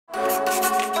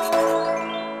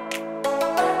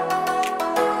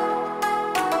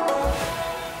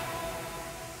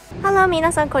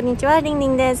皆さんこんにちは、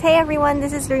RinRinです。Hey everyone,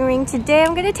 this is RinRin. Today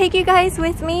I'm gonna take you guys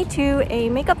with me to a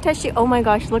makeup test shoot. Oh my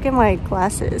gosh, look at my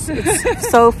glasses. It's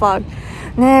so fogged.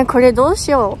 ねえ、これどう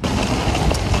しよう。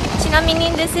ちなみに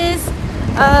this is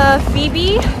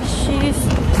Phoebe. She's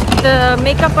the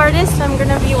makeup artist I'm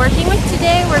gonna be working with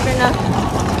today. We're gonna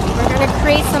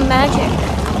create some magic.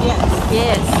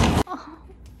 Yes.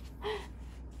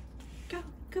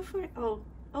 Go for it. Oh,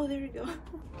 there we go.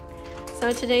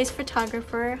 So today's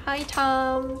photographer. Hi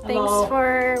Tom. Hello. Thanks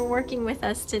for working with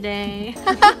us today.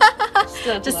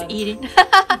 Just eating.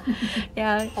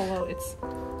 Yeah. Hello,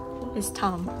 it's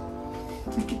Tom.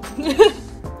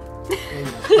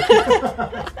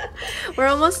 We're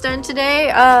almost done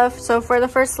today. So for the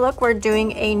first look, we're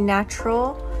doing a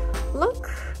natural look.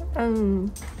 ち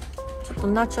ょっと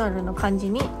ナチュラルの感じ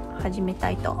に始めた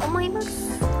いと思いま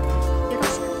す。よろ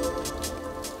しく。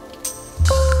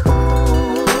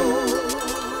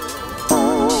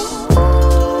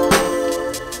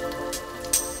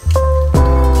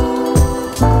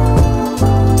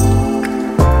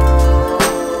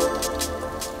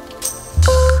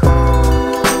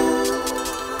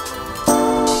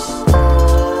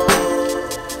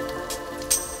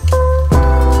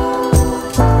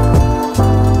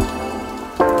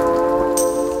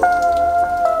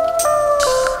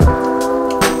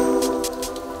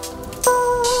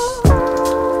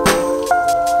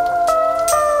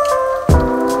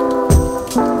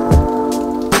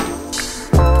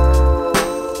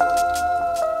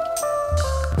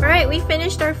We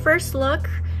finished our first look.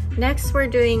 Next we're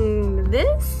doing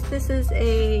this. This is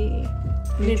a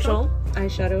neutral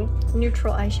eyeshadow.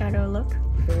 Neutral eyeshadow look.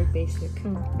 Very basic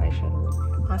eyeshadow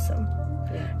look. Awesome.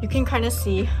 Yeah. You can kind of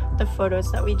see the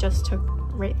photos that we just took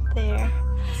right there.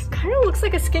 Kind of looks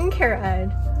like a skincare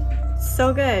ad.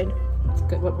 So good. It's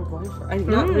good what we're going for.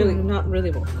 Not really what we're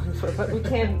going for, but we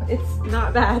can. It's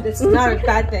not bad. It's not a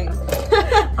bad thing.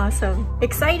 Awesome.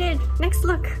 Excited. Next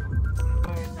look.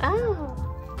 Oh.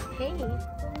 Hey.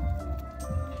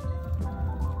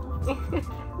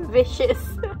 Vicious.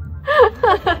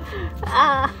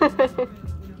 Ah.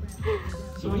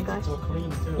 So oh my gosh. So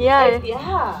clean too.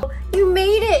 Yeah. You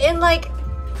made it in like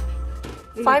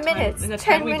 5 minutes,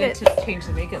 10 minutes. To change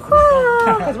the makeup.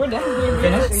 Because we're done doing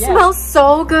finished. It smells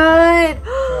so good.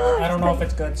 I don't know if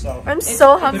it's good, so. I'm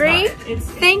so hungry.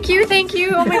 Thank you.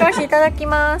 Oh my gosh,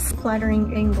 itadakimasu.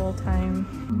 Flattering angle time.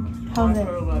 How's it?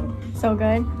 So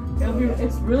good.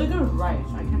 It's really good with rice.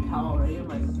 I can tell already.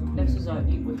 Like this is a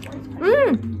eat with rice.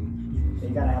 You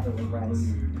gotta have it with rice.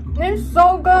 It's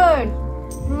so good.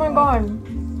 Oh my god.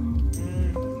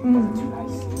 Too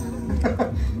nice.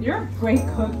 You're a great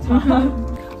cook, Tom.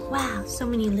 Wow, so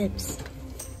many lips.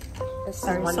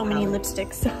 Sorry, so many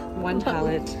lipsticks. One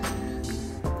palette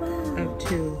of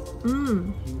 2.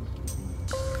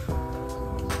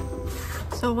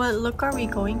 So what look are we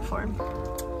going for?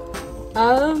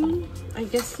 I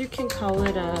guess you can call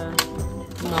it a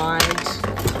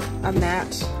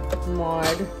matte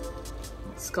mod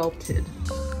sculpted.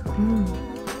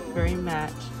 Very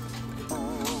matte.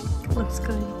 Looks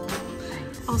good.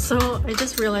 Also, I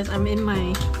just realized I'm in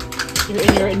my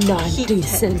You're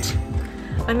non-decent.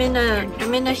 I'm in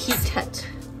a heat tet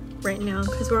right now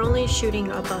because we're only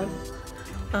shooting above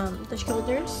the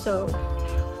shoulders, so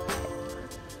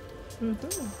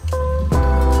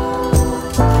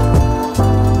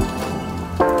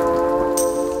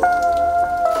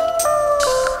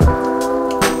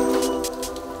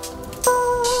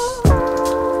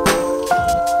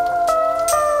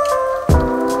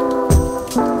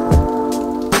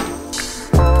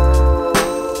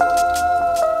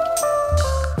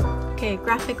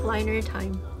graphic liner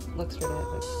time. Looks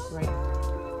right.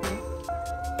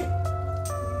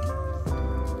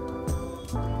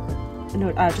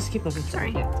 No, just keep looking.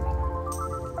 Sorry. So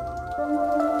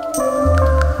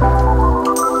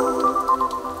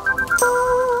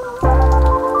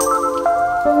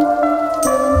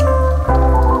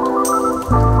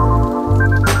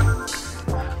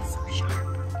sharp.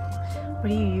 What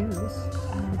do you use?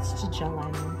 It's just a gel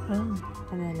liner.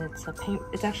 And then it's a paint.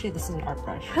 It's actually, this is an art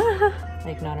brush,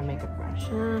 like not a makeup brush,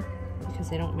 because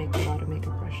they don't make a lot of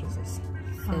makeup brushes as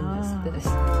thin as this.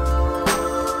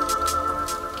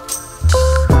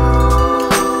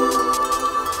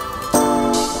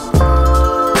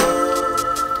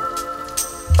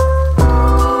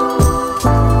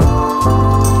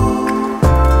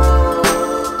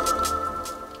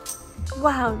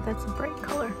 Wow, that's a bright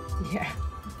color. Yeah.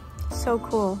 So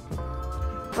cool.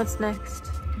 What's next?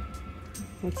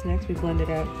 What's next? We blend it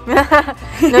out.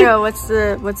 No, what's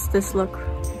this look?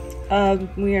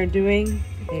 We are doing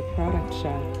a product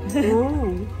shot.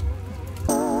 Ooh.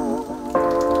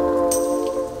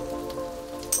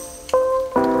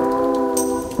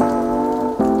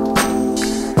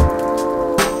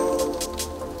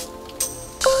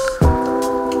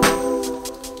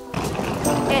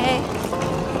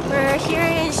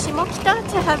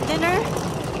 have dinner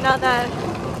now that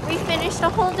we finished a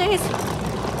whole day's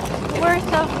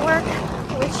worth of work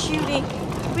with shooting.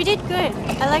 We did good.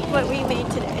 I liked what we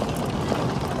made today.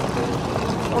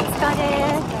 お疲れ。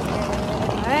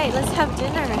Alright, let's have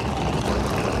dinner.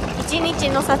 一日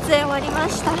の撮影終わりま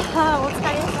した。お疲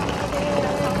れ様で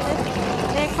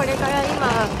す。ね、これから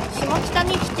今下北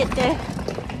に来てて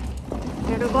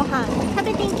夜ご飯食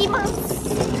べていきます。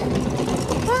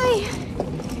はい。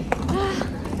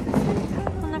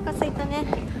お腹空いたね。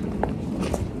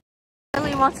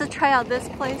Really wants to try out this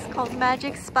place called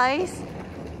Magic Spice.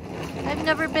 I've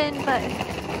never been, but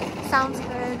sounds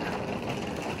good.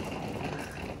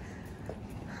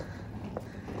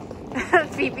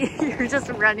 Phoebe, you're just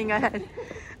running ahead.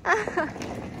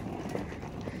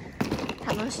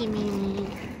 楽しみに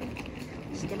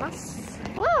してます。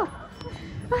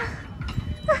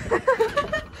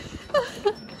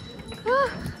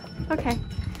Okay.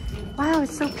 Wow,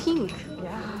 it's so pink.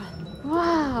 Yeah.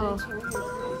 Wow.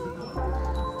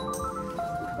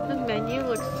 The menu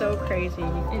looks so crazy.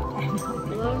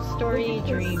 Love Story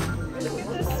Dream. It's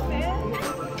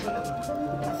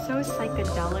so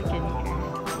psychedelic in here.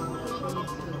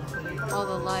 All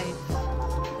the lights.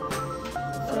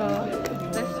 So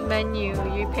this menu,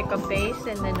 you pick a base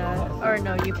and then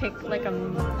you pick like a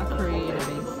Korean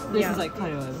base. This is like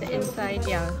kind of the inside,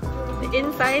 yeah. The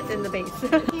insides and the base.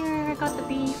 Here, I got the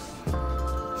beef.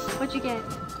 What'd you get?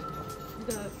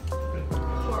 the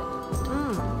pork.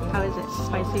 How is it?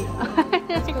 Spicy?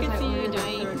 I can see you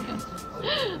dying.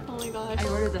 Oh my gosh. I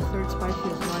ordered the third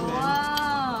spiciest one.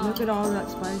 Wow. Look at all that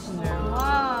spice in there.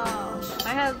 Wow. I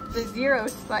have the 0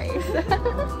 spice.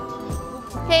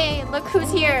 Hey, look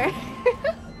who's here.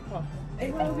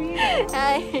 Hey, Bobby.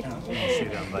 Hi.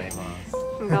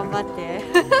 頑張って。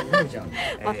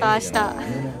また明日。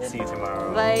See you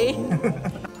tomorrow. Bye.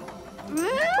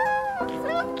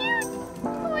 So cute.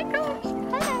 Oh my gosh.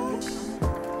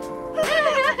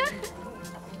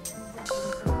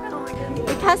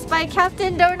 We passed by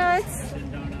Captain Donuts.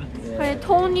 But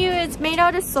Tonu is made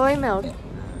out of soy milk.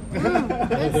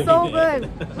 It's so good.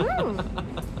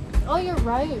 Oh, you're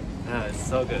right. Yeah, it's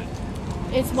so good.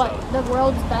 It's what? The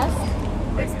world's best?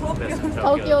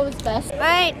 Tokyo's best.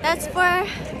 Alright, that's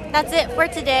it for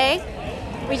today.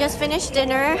 We just finished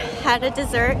dinner, had a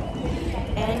dessert,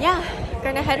 and yeah,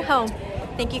 gonna head home.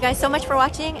 Thank you guys so much for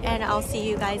watching, and I'll see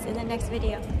you guys in the next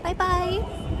video. Bye bye!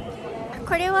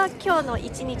 これは今日の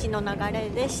一日の流れ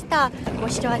でした。ご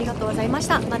視聴ありがとうございまし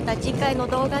た。また次回の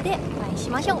動画でお会いし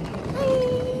ましょう。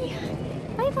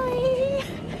バイバイ。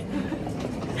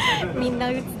みんな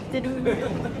映ってる。